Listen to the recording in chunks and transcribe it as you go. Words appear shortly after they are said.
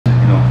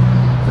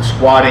the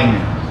squatting,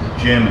 the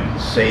gym, and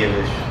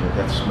Savish,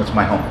 that's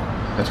my home.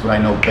 That's what I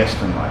know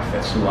best in life.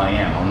 That's who I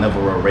am. I'll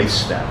never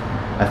erase that.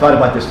 I thought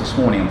about this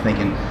morning. I'm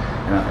thinking,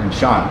 and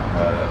Sean,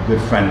 a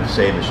good friend of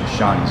Savish is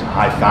Sean. He's a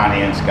high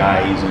finance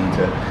guy. He's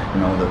into,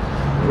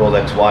 the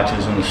Rolex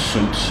watches and the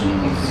suits,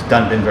 and he's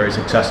been very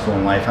successful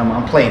in life.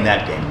 I'm playing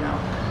that game now.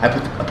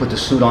 I put the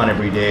suit on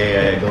every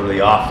day. I go to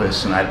the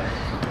office, and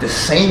the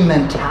same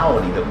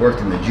mentality that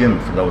worked in the gym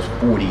for those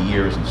 40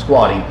 years in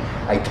squatting,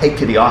 I take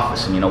to the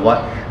office, and you know what?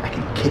 I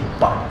can kick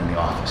butt in the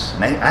office.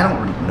 And I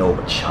don't really know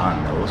what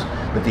Sean knows,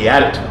 but the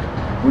attitude.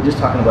 We were just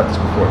talking about this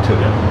before too.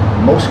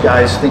 Most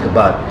guys think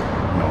about,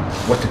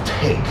 what to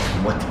take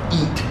and what to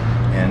eat,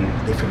 and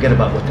they forget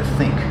about what to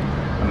think.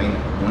 I mean,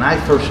 when I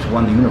first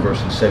won the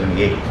universe in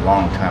 '78, a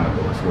long time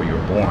ago, before you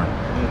were born,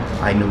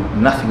 I knew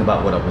nothing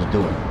about what I was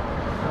doing.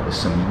 I was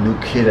some new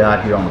kid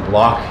out here on the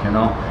block, and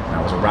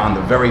I was around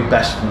the very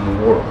best in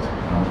the world.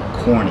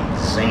 Corny,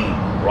 Zane,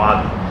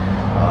 Robbie,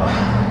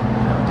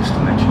 just to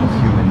mention a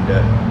few. And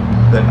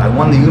that I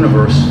won the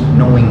universe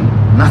knowing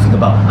nothing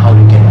about how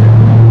to get there.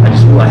 I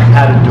just knew I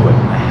had to do it.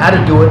 I had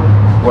to do it,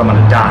 or I'm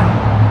going to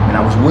die. And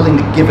I was willing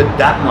to give it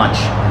that much.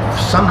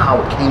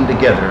 Somehow it came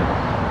together,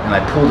 and I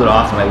pulled it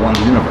off, and I won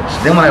the universe.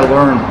 Then when I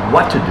learned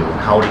what to do and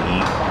how to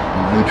eat,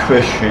 and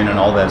nutrition and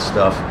all that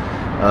stuff,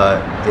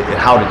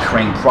 how to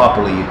train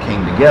properly, it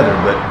came together.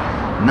 But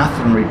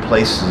nothing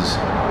replaces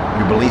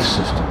your belief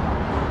system.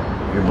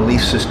 Your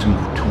belief system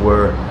to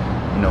where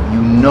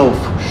you know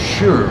for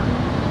sure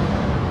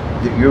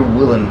that you're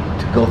willing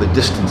to go the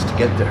distance to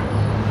get there.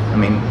 I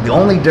mean, the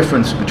only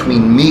difference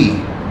between me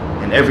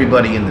and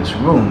everybody in this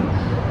room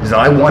is that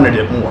I wanted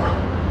it more.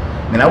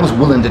 I mean, I was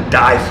willing to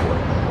die for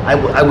it.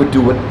 I would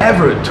do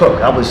whatever it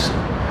took. I was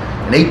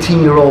an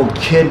 18-year-old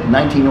kid,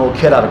 19-year-old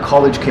kid out of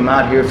college, came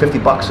out here,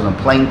 $50 on a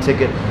plane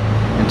ticket,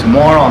 and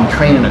tomorrow I'm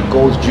training at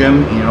Gold's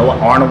Gym. And you know what?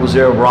 Arnold was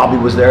there, Robbie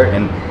was there,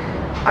 and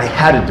I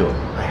had to do it.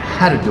 I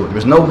had to do it. There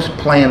was no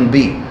plan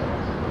B.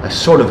 I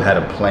sort of had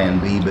a plan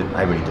B, but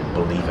I really didn't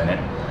believe in it.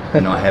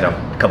 I had a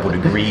couple of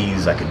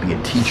degrees, I could be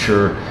a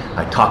teacher,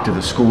 I talked to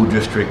the school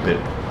district, but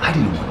I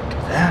didn't want to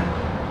do that.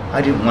 I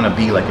didn't want to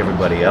be like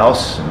everybody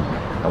else, and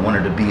I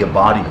wanted to be a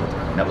bodybuilder.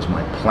 And that was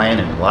my plan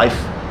in life,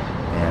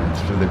 and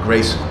through the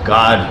grace of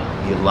God,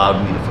 He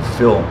allowed me to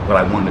fulfill what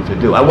I wanted to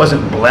do. I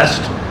wasn't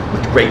blessed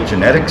with great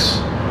genetics.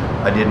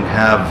 I didn't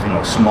have,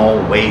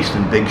 small waist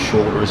and big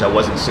shoulders. I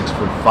wasn't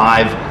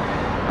 6'5",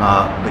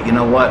 but you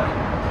know what?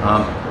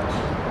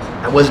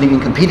 I wasn't even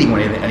competing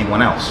with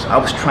anyone else. I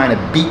was trying to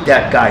beat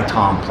that guy,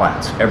 Tom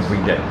Platz, every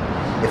day.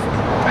 If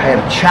I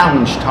had to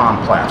challenge Tom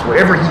Platz,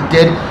 whatever he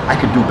did, I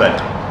could do better,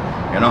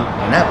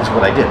 and that was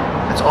what I did.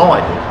 That's all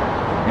I did.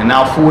 And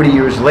now 40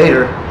 years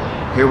later,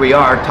 here we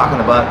are talking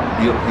about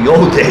the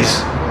old days,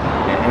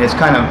 and it's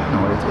kind of,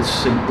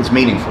 it's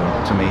meaningful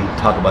to me to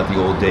talk about the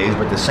old days,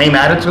 but the same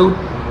attitude,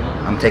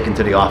 I'm taking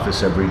to the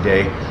office every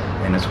day,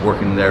 and it's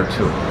working there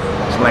too.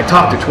 So when I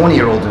talk to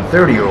 20-year-olds and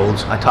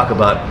 30-year-olds, I talk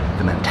about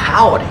the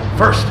mentality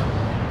first.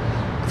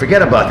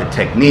 Forget about the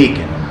technique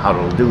and how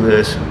to do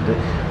this.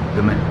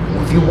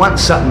 If you want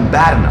something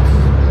bad enough,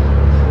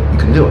 you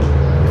can do it.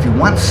 If you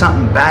want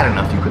something bad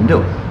enough, you can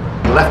do it.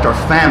 We left our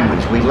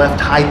families, we left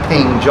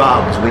high-paying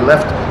jobs, we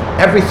left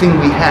everything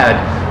we had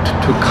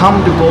to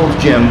come to Gold's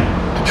Gym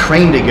to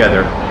train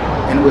together,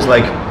 and it was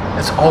like,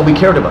 that's all we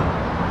cared about.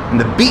 And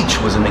the beach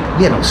wasn't,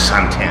 we had no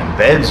suntan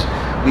beds.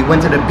 We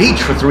went to the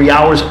beach for 3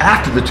 hours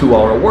after the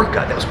 2-hour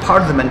workout. That was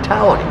part of the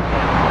mentality,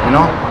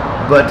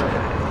 But,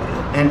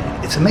 and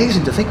it's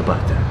amazing to think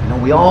about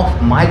that. We all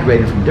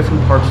migrated from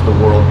different parts of the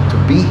world to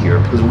be here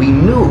because we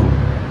knew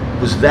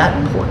it was that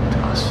important to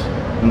us.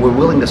 And we're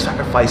willing to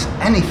sacrifice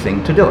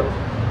anything to do it.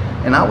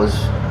 And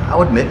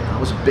I'll admit, I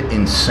was a bit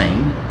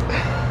insane.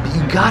 But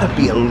you gotta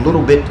be a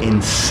little bit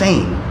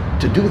insane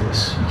to do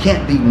this. You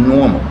can't be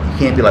normal. You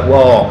can't be like,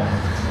 well,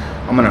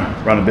 I'm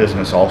gonna run a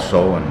business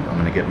also, and I'm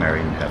gonna get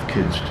married and have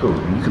kids too.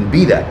 And you can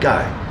be that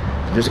guy.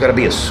 There's gotta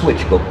be a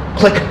switch. Go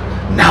click.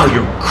 Now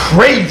you're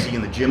crazy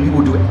in the gym. You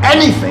will do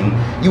anything.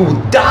 You will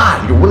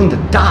die. You're willing to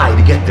die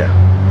to get there.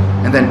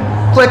 And then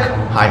click.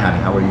 Hi, honey.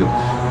 How are you?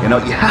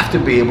 You have to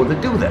be able to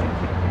do that.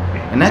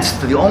 And that's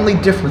the only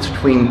difference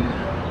between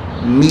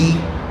me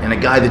and a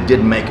guy that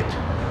didn't make it.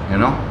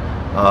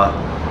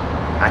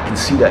 I can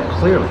see that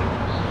clearly.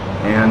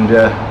 And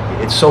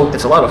it's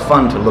a lot of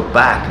fun to look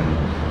back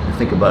and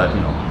think about,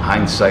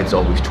 hindsight's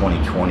always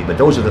 20/20, but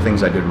those are the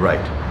things I did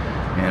right.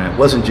 And it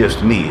wasn't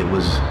just me, it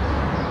was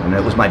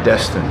my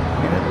destiny.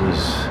 And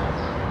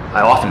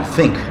I often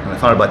think, and I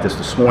thought about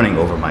this morning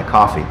over my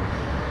coffee,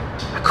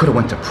 I could have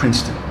went to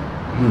Princeton.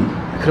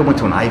 I could have went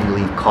to an Ivy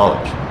League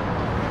college.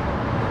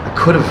 I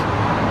could have,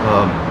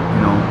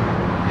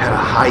 had a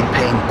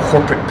high-paying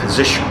corporate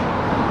position.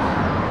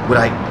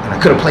 And I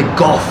could have played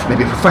golf,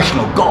 maybe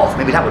professional golf,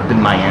 maybe that would have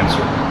been my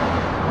answer.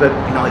 But,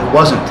 it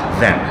wasn't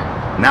then.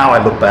 Now I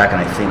look back and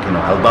I think,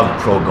 I love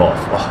pro golf.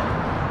 Oh,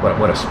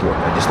 what a sport.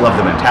 I just love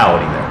the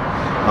mentality there.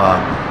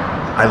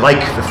 I like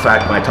the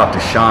fact when I talk to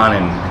Sean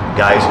and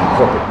guys in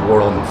corporate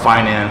world and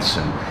finance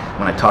and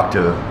when I talk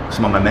to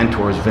some of my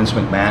mentors, Vince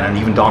McMahon and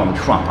even Donald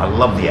Trump. I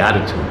love the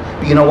attitude.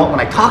 But you know what? When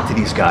I talk to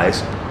these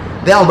guys,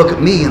 they all look at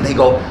me and they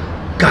go,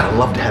 God, I'd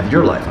love to have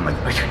your life. I'm like,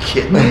 are you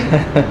kidding me?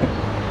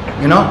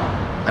 You know?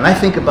 And I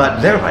think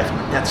about their life.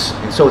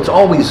 So it's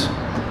always,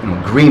 you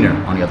know, greener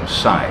on the other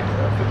side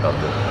of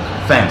the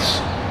fence.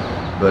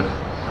 But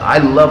I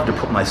love to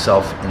put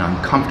myself in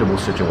uncomfortable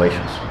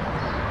situations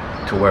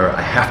to where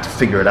I have to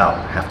figure it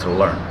out, have to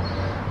learn.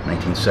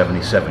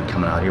 1977,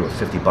 coming out here with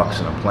 50 bucks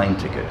and a plane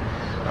ticket.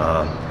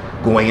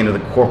 Going into the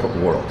corporate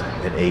world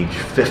at age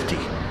 50,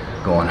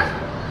 going,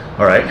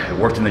 all right, I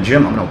worked in the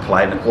gym, I'm going to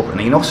apply it in the corporate.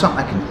 And you know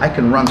something? I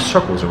can run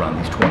circles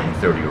around these 20 and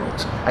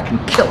 30-year-olds. I can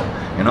kill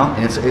them, you know?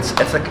 And it's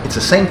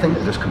the same thing.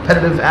 There's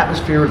competitive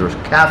atmosphere, there's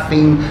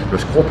caffeine,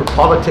 there's corporate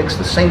politics,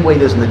 the same way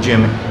it is in the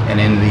gym and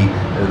in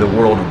the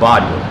world of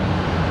bodybuilding.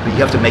 But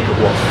you have to make it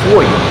work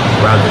for you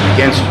rather than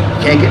against you.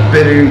 You can't get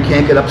bitter, you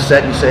can't get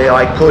upset and say, oh,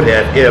 I could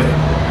have if,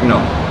 you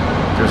know,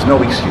 there's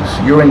no excuse.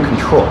 You're in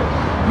control.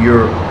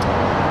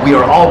 We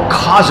are all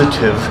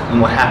causative in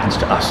what happens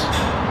to us.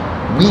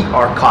 We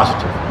are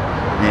causative.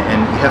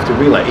 And you have to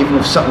realize, even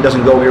if something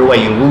doesn't go your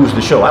way, you lose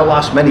the show. I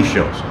lost many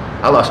shows.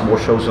 I lost more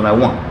shows than I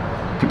won.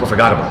 People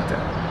forgot about that.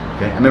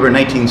 Okay? I remember in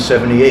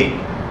 1978,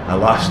 I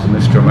lost to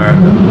Mr.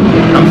 America.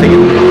 And I'm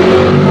thinking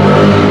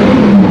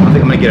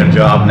I'm going to get a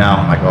job now.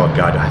 I'm like, oh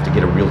God, do I have to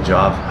get a real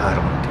job? I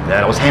don't want to do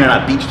that. I was handing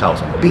out beach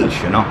towels on the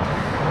beach, you know.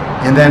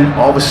 And then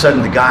all of a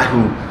sudden, the guy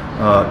who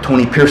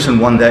Tony Pearson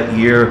won that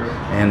year,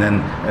 and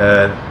then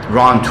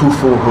Ron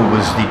Tufu, who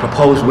was the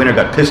proposed winner,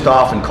 got pissed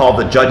off and called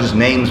the judges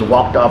names and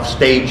walked off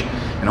stage,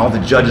 and all the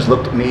judges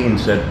looked at me and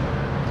said,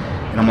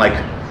 and I'm like,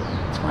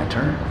 it's my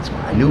turn.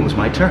 I knew it was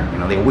my turn. You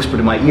know, they whispered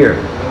in my ear,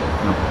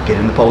 you know, get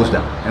in the pose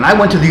down. And I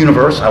went to the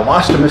universe. I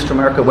lost to Mr.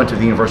 America, went to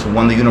the universe and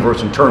won the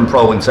universe and turned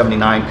pro in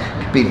 '79,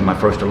 competed in my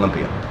first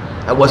Olympia.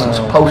 I wasn't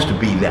supposed to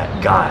be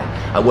that guy.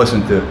 I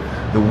wasn't the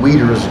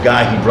Weeders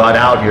guy he brought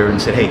out here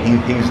and said, hey,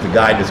 he's the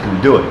guy that's going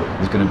to do it.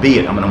 He's going to be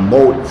it. I'm going to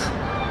mold it.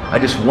 I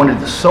just wanted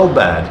this so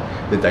bad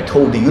that I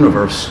told the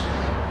universe,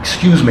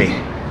 excuse me,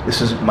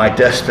 this is my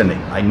destiny.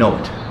 I know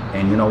it.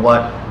 And you know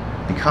what?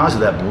 Because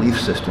of that belief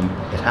system,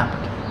 it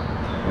happened.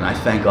 And I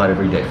thank God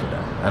every day for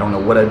that. I don't know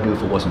what I'd do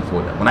if it wasn't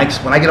for that. When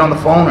I get on the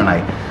phone and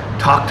I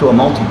talk to a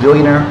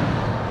multi-billionaire,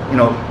 you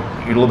know,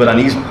 you're a little bit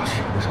uneasy.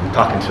 I'm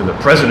talking to the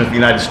President of the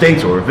United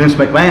States or Vince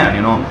McMahon,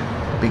 you know.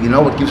 But you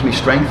know what gives me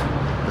strength?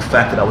 The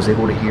fact that I was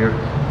able to hear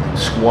and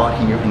squat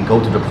here and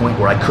go to the point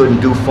where I couldn't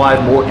do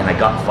 5 more, and I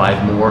got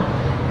 5 more,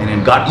 and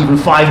then got even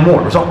 5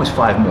 more. There's always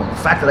 5 more. The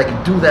fact that I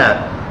could do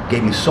that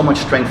gave me so much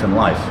strength in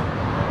life.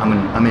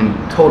 I'm in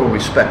total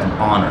respect and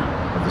honor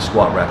of the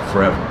squat rack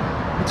forever.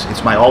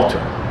 It's my altar.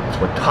 It's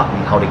what taught me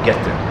how to get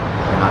there.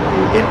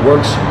 And it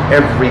works in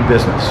every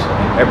business,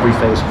 in every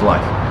phase of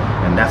life.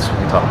 And that's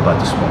what we talked about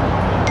this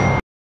morning.